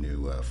set with the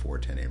new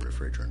 410A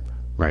refrigerant.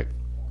 Right.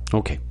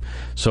 Okay.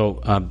 So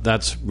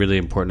that's really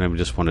important. I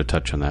just want to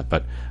touch on that.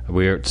 But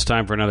it's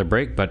time for another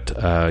break.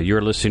 But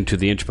you're listening to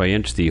the Inch by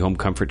Inch, the Home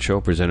Comfort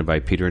Show, presented by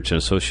Peter Inch &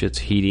 Associates,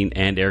 Heating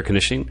and Air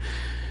Conditioning.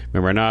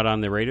 When we're not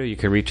on the radio, you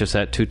can reach us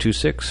at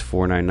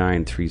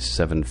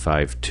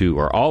 226-499-3752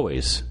 or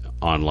always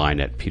online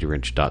at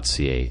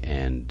peterinch.ca,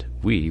 and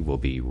we will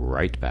be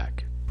right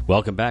back.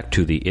 Welcome back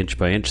to the Inch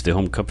by Inch, the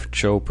Home Comfort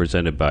Show,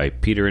 presented by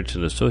Peter Inch &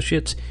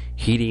 Associates,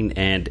 Heating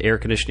and Air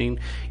Conditioning.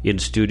 In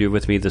studio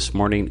with me this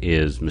morning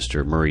is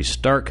Mr. Murray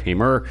Stark. Hey,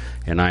 Murr,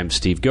 and I'm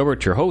Steve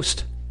Gilbert, your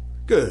host.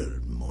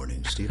 Good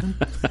morning, Stephen.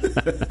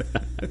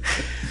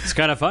 It's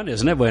kind of fun,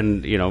 isn't it,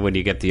 when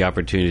you get the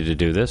opportunity to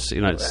do this?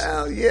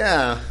 Well,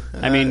 yeah.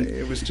 I mean,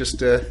 it was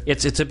just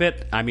it's a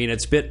bit. I mean,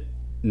 it's a bit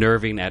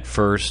nerving at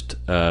first,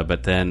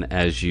 but then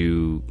as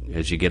you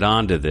get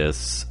onto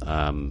this,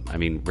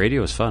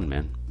 radio is fun,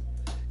 man.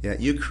 Yeah,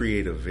 you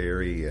create a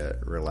very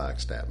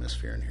relaxed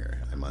atmosphere in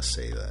here. I must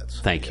say that.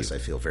 So Thank you. I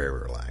feel very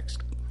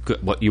relaxed.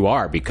 What you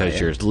are, because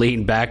you're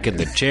leaned back in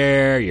the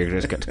chair.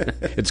 You're just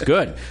it's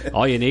good.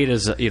 All you need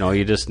is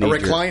you just need a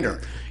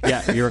recliner.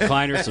 Your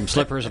recliner, some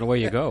slippers, and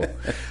away you go.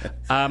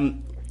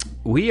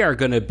 We are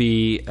going to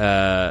be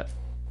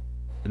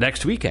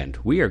next weekend.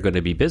 We are going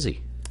to be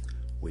busy.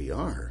 We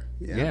are.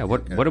 Yeah.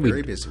 What are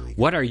we? Busy weekend.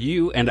 What are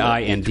you and I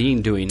and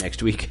Dean doing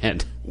next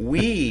weekend?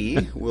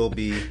 We will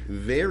be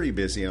very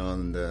busy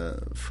on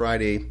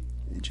Friday,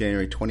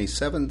 January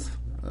 27th.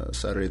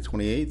 Saturday the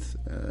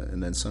 28th,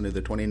 and then Sunday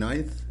the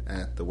 29th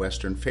at the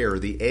Western Fair,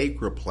 the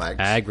Agriplex.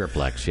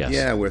 Agriplex, yes.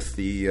 Yeah, with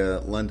the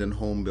London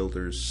Home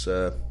Builders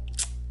the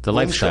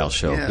lifestyle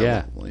show.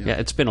 Yeah.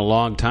 It's been a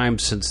long time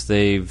since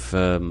they've.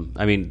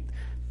 Did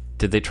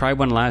they try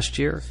one last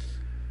year?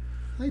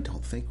 I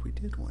don't think we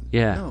did one.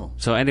 Yeah. No.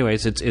 So,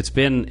 anyways, it's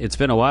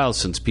been a while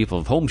since people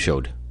have home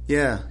showed.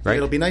 Yeah. Right?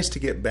 It'll be nice to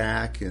get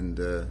back and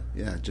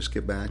just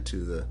get back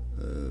to the.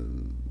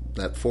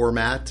 That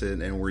format,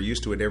 and we're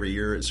used to it every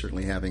year. It's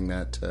certainly having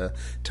that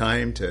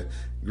time to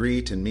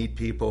greet and meet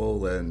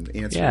people and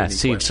answer any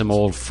see questions. some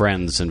old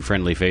friends and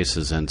friendly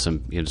faces, and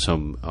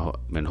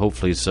and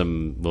hopefully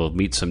we'll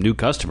meet some new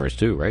customers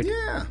too, right?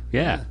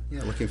 Yeah.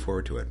 Looking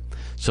forward to it.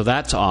 So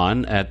that's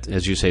on at,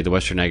 as you say, the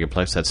Western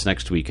Agriplex. That's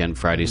next weekend,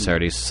 Friday,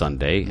 Saturday,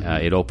 Sunday.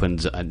 It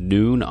opens at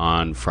noon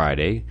on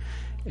Friday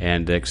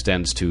and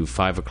extends to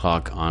 5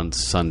 o'clock on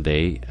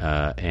Sunday.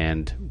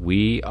 And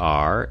we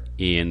are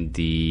in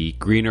the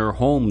Greener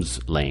Homes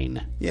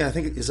lane. Yeah, I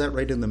think, is that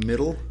right in the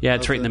middle? Yeah,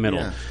 it's right in the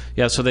middle.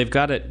 Yeah, so they've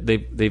got it.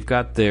 They've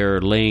got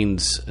their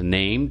lanes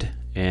named,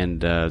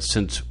 and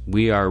since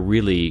we are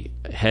really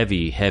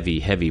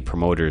heavy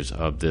promoters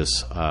of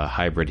this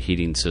hybrid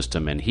heating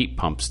system and heat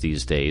pumps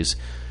these days,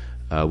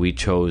 we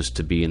chose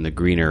to be in the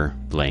greener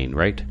lane,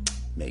 right?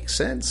 Makes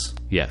sense.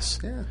 Yes.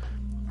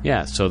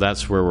 Yeah. So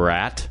that's where we're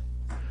at.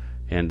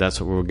 And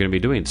that's what we're going to be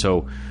doing.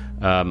 So,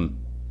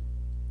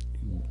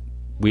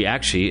 we've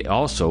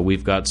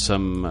got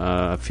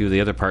a few of the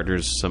other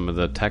partners. Some of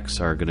the techs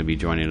are going to be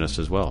joining us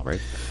as well,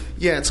 right?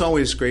 Yeah, it's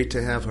always great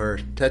to have our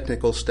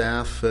technical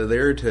staff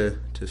there to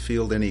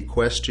field any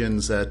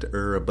questions that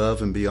are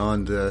above and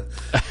beyond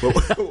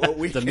what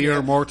we the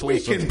mere mortals. We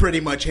can pretty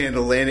much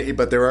handle any,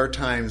 but there are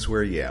times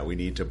where we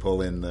need to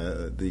pull in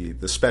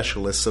the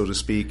specialists, so to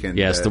speak. And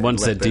yes, the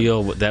ones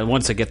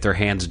that get their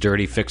hands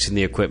dirty fixing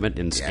the equipment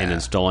and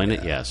installing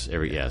it. Yes,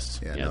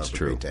 it's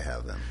true. Great to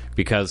have them,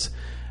 because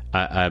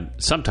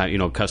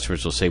sometimes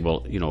customers will say,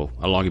 "Well,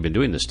 how long have you been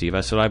doing this, Steve?"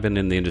 I said, "I've been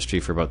in the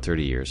industry for about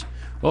 30 years."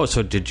 "Oh,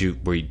 so did you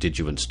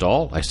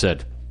install?" I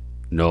said,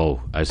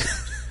 "No." I said,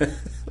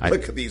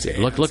 look at these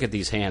hands. Look at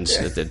these hands.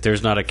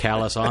 There's not a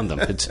callus on them.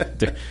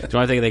 The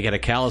only thing they get a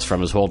callus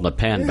from is holding a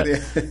pen.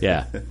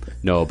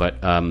 But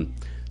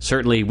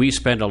certainly we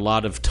spend a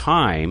lot of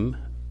time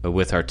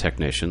with our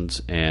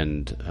technicians,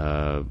 and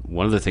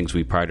one of the things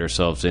we pride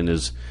ourselves in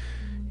is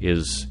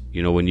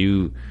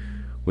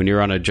when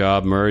you're on a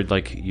job, Murray,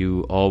 like,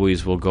 you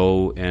always will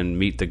go and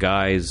meet the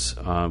guys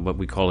on what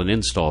we call an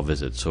install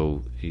visit.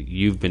 So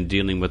you've been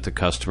dealing with the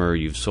customer,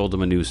 you've sold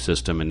them a new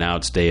system, and now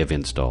it's day of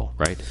install,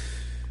 right?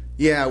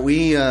 Yeah,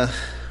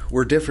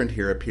 we're different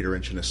here at Peter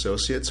Inch and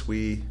Associates.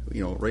 We,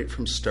 right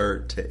from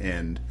start to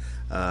end,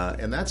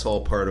 and that's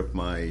all part of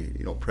my,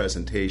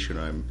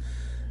 presentation.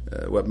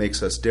 What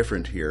makes us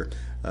different here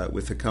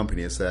with the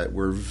company is that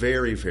we're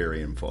very,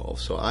 very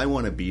involved. So I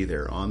want to be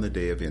there on the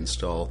day of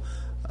install.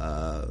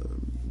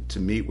 To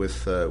meet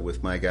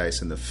with my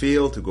guys in the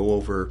field, to go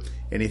over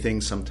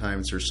anything.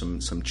 Sometimes there's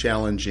some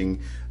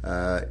challenging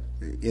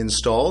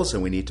installs,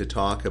 and we need to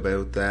talk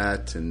about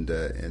that.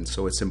 And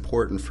so it's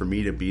important for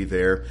me to be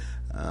there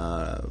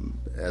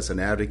as an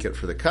advocate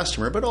for the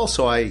customer. But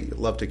also, I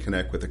love to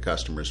connect with the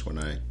customers when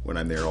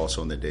I'm there,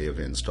 also on the day of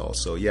install.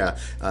 So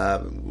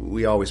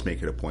we always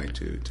make it a point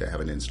to have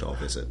an install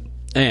visit.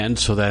 And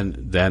so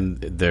then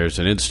there's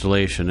an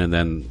installation, and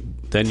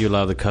then you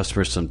allow the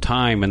customer some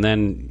time, and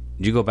then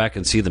you go back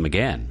and see them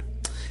again.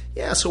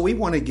 Yeah, so we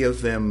want to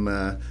give them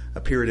a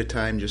period of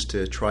time just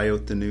to try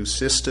out the new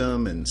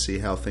system and see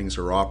how things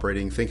are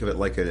operating. Think of it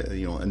like a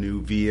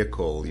new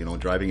vehicle.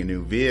 Driving a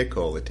new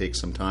vehicle, it takes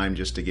some time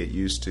just to get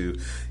used to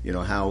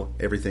how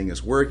everything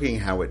is working,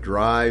 how it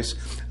drives,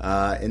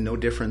 and no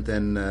different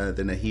than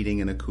a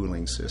heating and a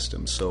cooling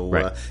system.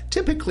 So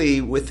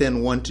typically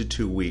within 1 to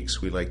 2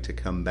 weeks, we like to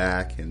come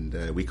back,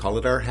 and we call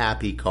it our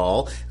happy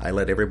call. I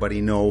let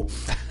everybody know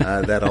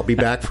that I'll be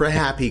back for a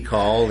happy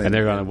call, and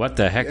they're going, "What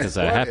the heck is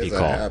a happy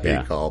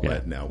call?"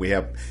 But no, we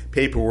have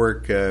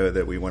paperwork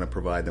that we want to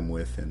provide them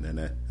with, and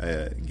then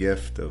a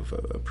gift of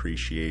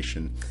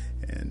appreciation,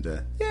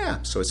 and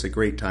so it's a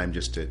great time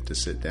just to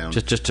sit down,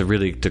 just to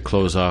really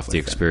close off the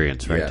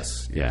experience, right?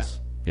 Yes.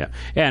 Yeah.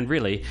 And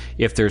really,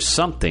 if there's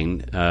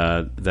something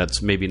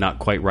that's maybe not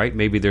quite right,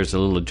 maybe there's a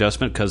little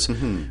adjustment, because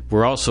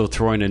we're also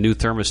throwing a new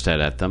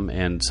thermostat at them,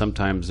 and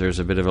sometimes there's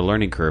a bit of a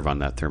learning curve on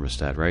that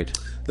thermostat, right?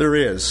 There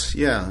is,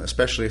 yeah,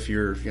 especially if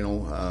you're,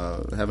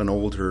 have an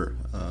older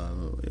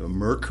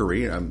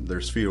Mercury.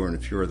 There's fewer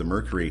and fewer of the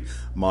Mercury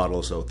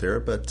models out there,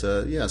 but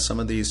some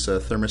of these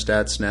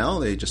thermostats now,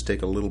 they just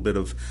take a little bit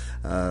of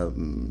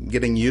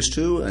getting used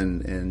to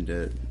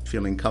and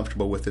feeling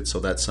comfortable with it. So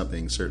that's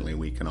something certainly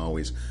we can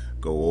always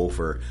go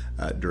over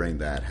during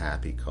that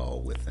happy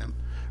call with them.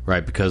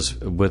 Right, because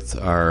with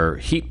our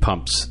heat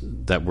pumps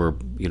that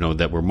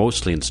we're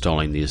mostly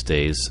installing these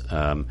days,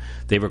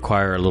 they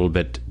require a little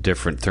bit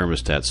different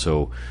thermostats.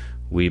 So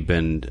we've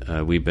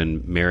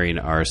been marrying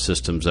our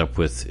systems up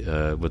with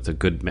a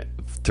good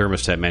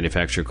thermostat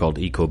manufacturer called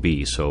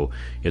Ecobee. So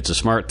it's a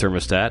smart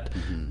thermostat.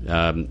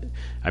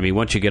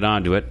 Once you get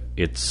onto it,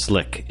 it's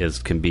slick as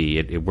can be.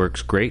 It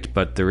works great,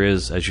 but there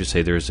is, as you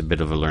say, there is a bit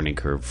of a learning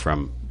curve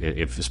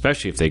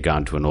especially if they've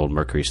gone to an old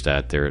Mercury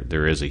stat.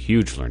 There is a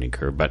huge learning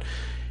curve, but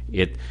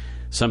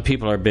some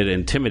people are a bit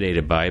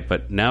intimidated by it.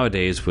 But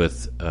nowadays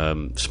with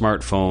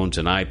smartphones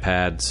and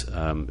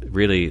iPads,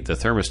 really the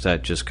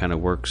thermostat just kind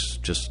of works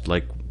just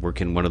like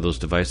working one of those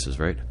devices,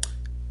 right?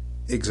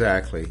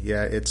 Exactly.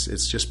 Yeah,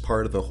 it's just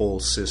part of the whole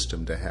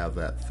system to have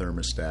that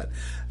thermostat.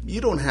 You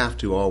don't have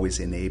to always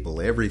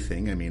enable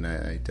everything.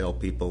 I tell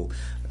people,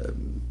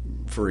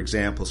 for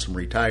example, some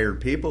retired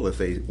people, if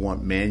they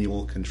want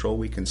manual control,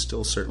 we can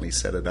still certainly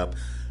set it up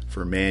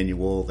for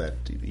manual, that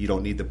you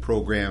don't need the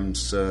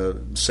programs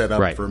set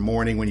up for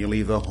morning when you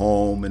leave the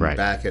home and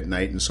back at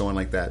night and so on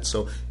like that.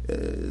 So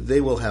they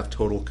will have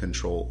total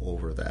control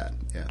over that.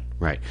 Yeah.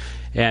 Right.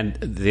 And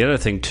the other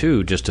thing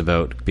too, just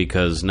about,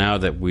 because now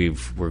that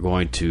we're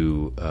going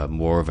to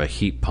more of a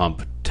heat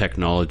pump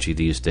technology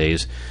these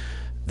days,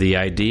 the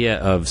idea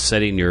of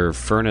setting your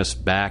furnace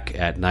back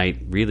at night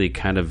really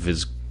kind of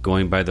is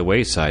going by the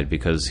wayside,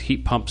 because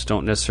heat pumps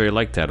don't necessarily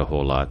like that a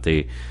whole lot.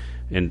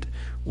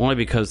 Only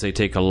because they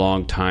take a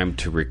long time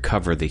to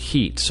recover the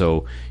heat.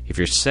 So if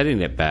you're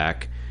setting it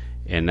back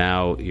and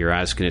now you're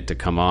asking it to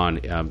come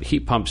on,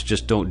 heat pumps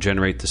just don't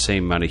generate the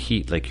same amount of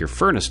heat like your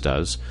furnace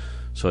does.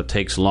 So it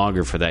takes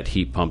longer for that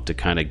heat pump to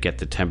kind of get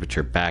the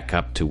temperature back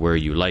up to where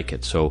you like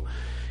it. So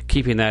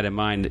keeping that in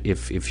mind,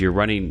 if you're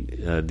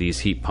running these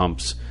heat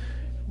pumps,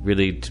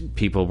 really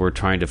people were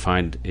trying to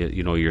find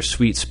your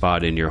sweet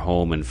spot in your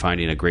home and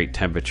finding a great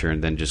temperature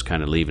and then just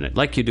kind of leaving it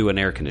like you do an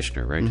air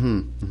conditioner, right?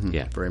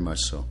 Yeah, very much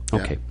so.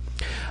 Yeah. Okay.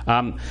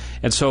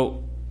 And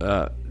so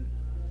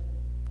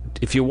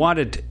if you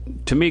wanted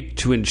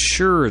to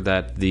ensure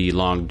that the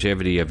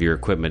longevity of your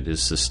equipment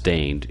is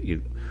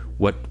sustained,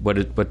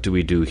 what do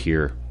we do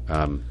here?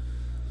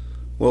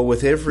 Well,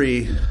 with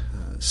every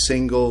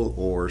single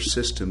or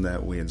system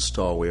that we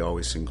install, we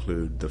always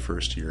include the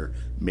first year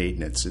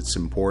maintenance. It's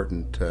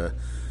important to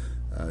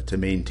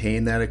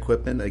maintain that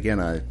equipment.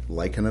 Again, I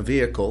liken a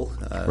vehicle,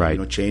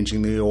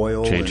 changing the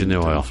oil,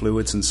 and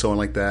fluids and so on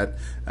like that,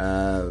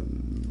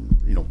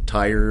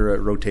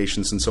 tire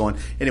rotations and so on.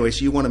 Anyways,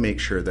 you want to make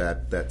sure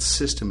that that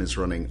system is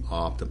running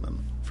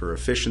optimum for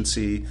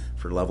efficiency,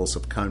 for levels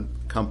of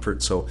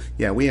comfort. So,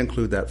 yeah, we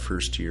include that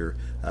first year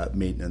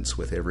maintenance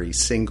with every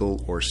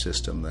single or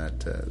system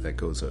that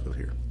goes out of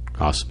here.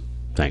 Awesome.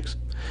 Thanks.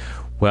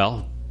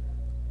 Well,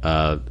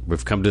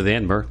 we've come to the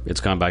end, Mur. It's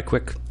gone by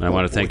quick. I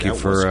want to thank you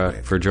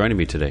for joining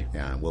me today.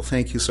 Yeah, well,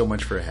 thank you so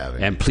much for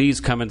having me. And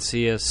please come and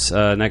see us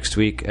next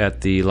week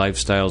at the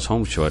Lifestyles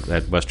Home Show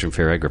at Western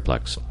Fair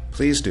Agriplex.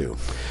 Please do.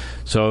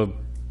 So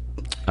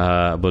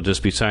we'll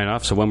just be signing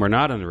off. So when we're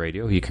not on the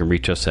radio, you can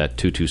reach us at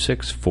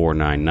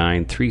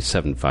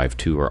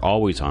 226-499-3752 or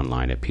always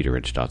online at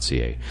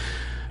peterwrench.ca.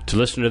 To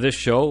listen to this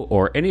show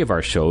or any of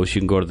our shows,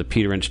 you can go to the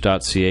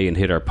peterwrench.ca and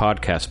hit our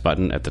podcast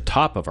button at the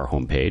top of our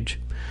homepage.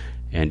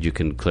 And you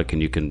can click,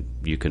 and you can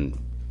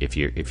if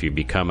you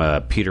become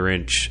a Peter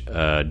Wrench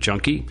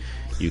junkie,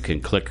 you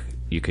can click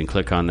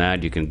on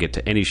that. You can get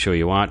to any show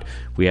you want.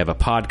 We have a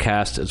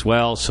podcast as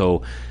well,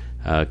 so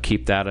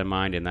keep that in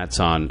mind. And I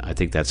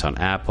think that's on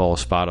Apple,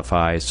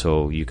 Spotify,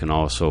 so you can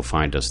also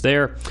find us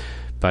there.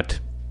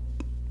 But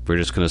we're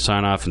just going to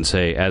sign off and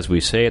say, as we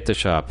say at the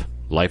shop,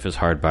 life is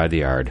hard by the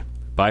yard.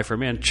 Bye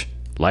from Inch.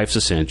 Life's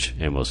a cinch,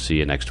 and we'll see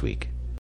you next week.